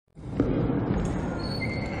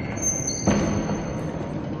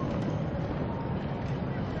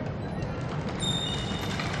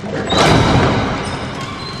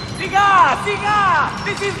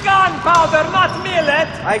This is gunpowder, not millet!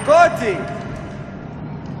 I got it!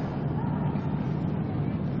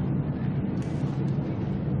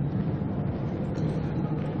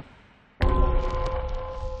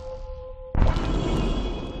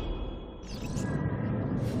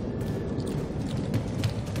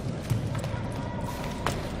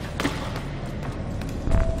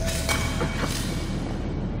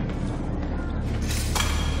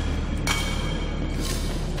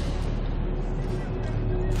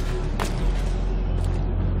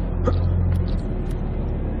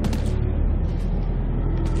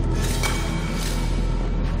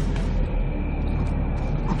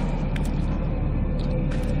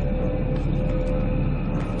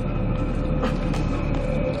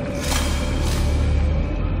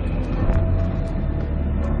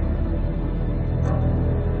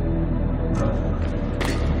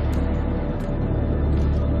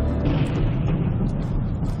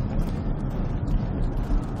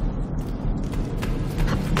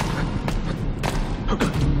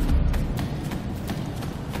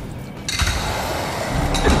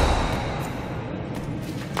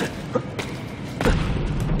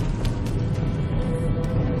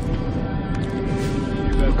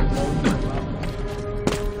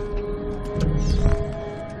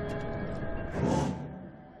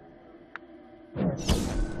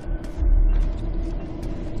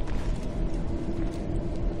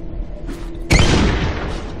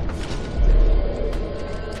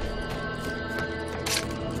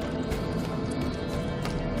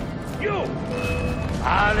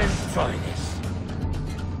 I'll enjoy this.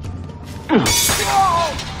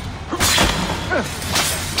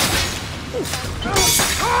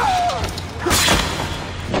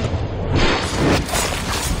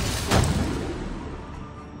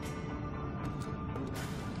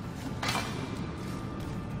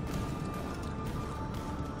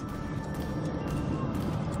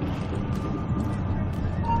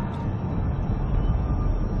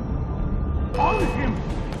 On him!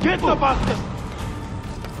 Get the bastard!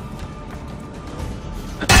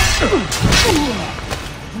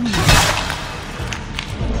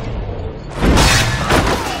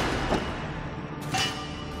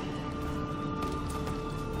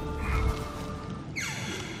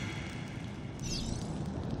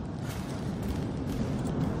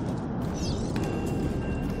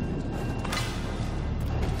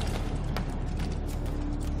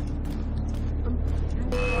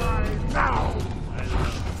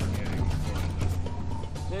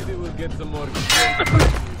 Maybe we'll get some more.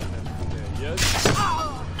 Yes?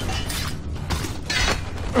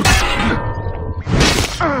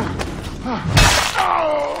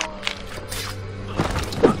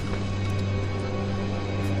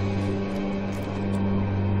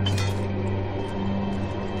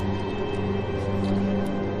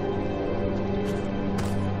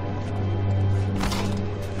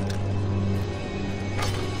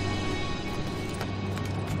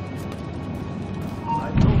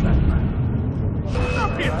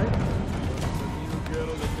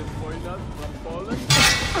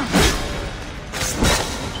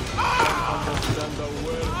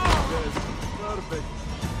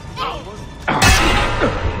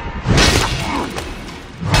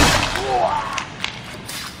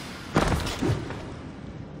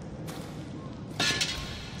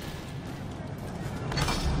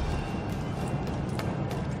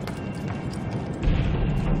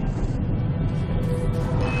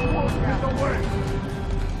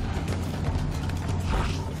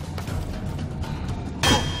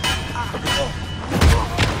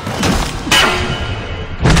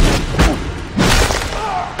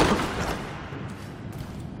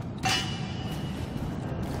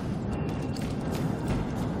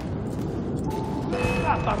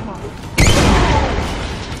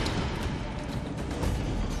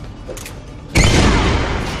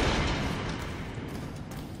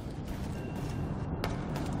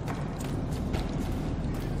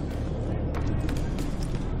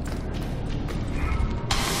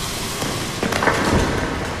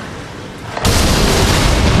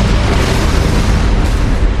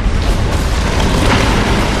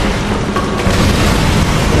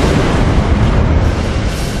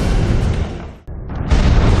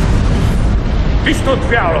 Sto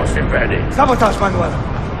diavolo, Imperi! Sabotage, Manuel!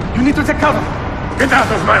 You need to take cover! Get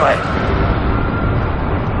out of my way!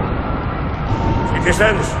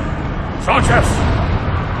 Citizens, soldiers,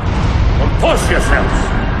 compose yourselves!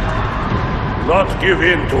 Do not give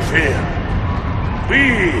in to fear.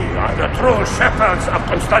 We are the true shepherds of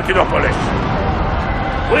Constantinople.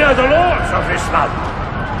 We are the lords of this land.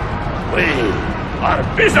 We are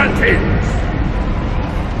Byzantines.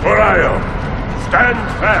 Palaio, stand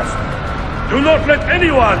fast. Do not let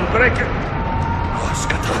anyone break it!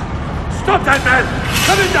 Stop that man!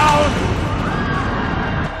 Coming down!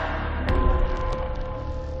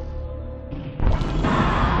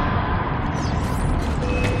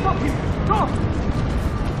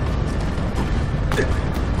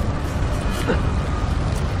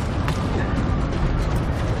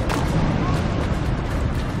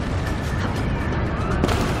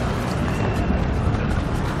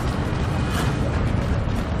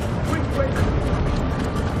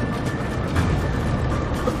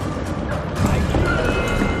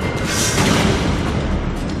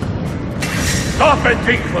 Stop and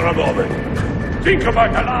think for a moment. Think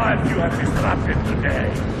about the lives you have disrupted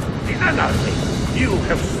today. The anarchy you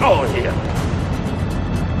have sown here.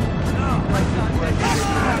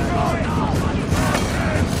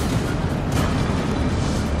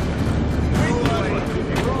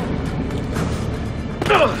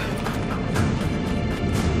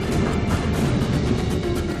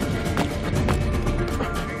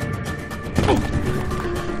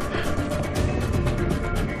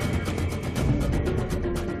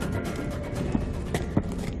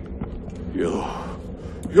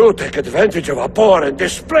 You take advantage of our poor and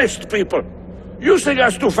displaced people, using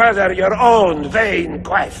us to further your own vain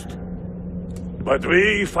quest. But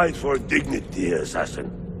we fight for dignity, assassin.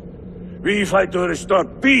 We fight to restore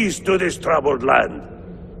peace to this troubled land.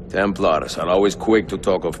 Templars are always quick to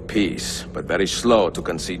talk of peace, but very slow to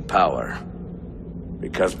concede power.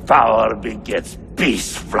 Because power begets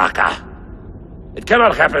peace, Flaka. It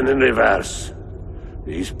cannot happen in reverse.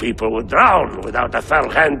 These people would drown without a fell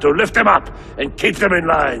hand to lift them up and keep them in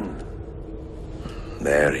line.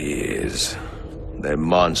 There he is. The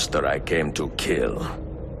monster I came to kill.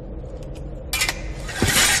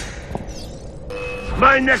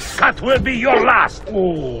 My next cut will be your last!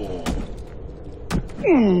 Oh.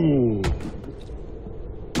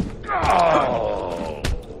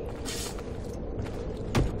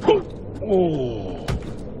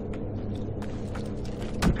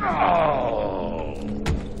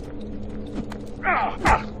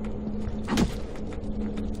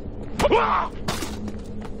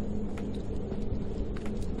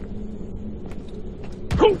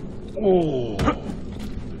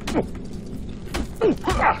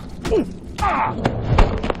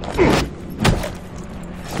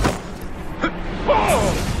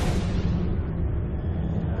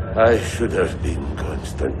 I should have been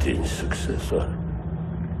Constantine's successor.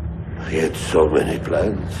 He had so many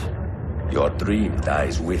plans. Your dream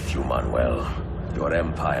dies with you, Manuel. Your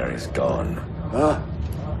empire is gone. Ah.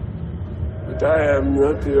 But I am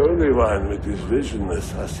not the only one with this vision,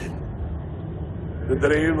 assassin. The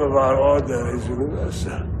dream of our order is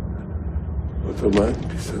universal. Ottoman,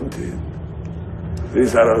 Byzantine.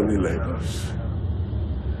 These are only labels.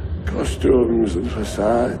 Costumes and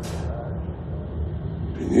facades.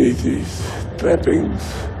 Beneath these trappings,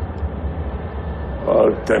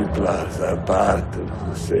 all Templars are part of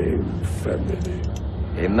the same family.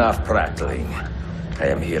 Enough prattling. I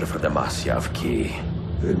am here for the masyaf key.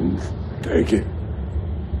 Then take it.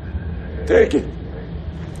 Take it.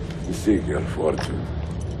 And seek your fortune.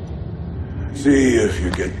 See if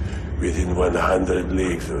you get within 100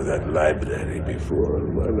 leagues of that library before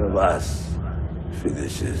one of us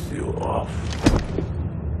finishes you off.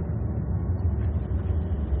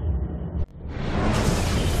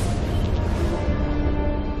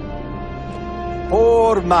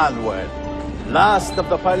 Poor Manuel, last of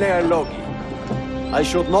the Palaiologi. I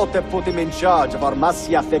should not have put him in charge of our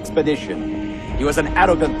masyaf expedition. He was an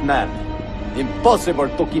arrogant man. Impossible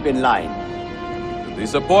to keep in line. You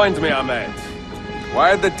disappoint me, Ahmet.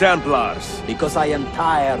 Why the Templars? Because I am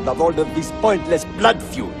tired of all of these pointless blood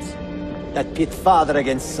feuds that pit father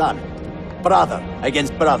against son, brother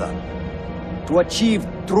against brother. To achieve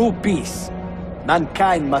true peace,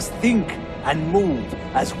 mankind must think and move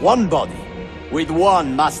as one body, with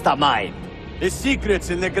one mastermind. The secrets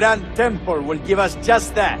in the Grand Temple will give us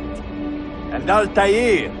just that. And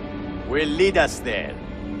Altair will lead us there.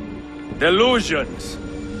 Delusions!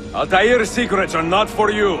 Altair's secrets are not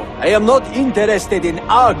for you. I am not interested in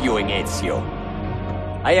arguing, Ezio.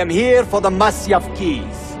 I am here for the masyaf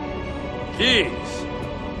keys. Keys?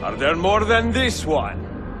 Are there more than this one?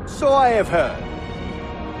 So I have heard.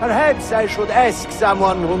 Perhaps I should ask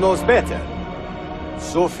someone who knows better.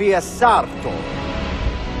 Sofia Sarto.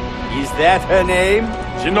 Is that her name?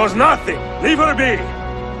 She knows nothing! Leave her be!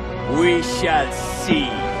 We shall see.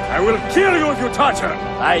 I will kill you if you touch her!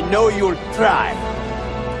 I know you'll try.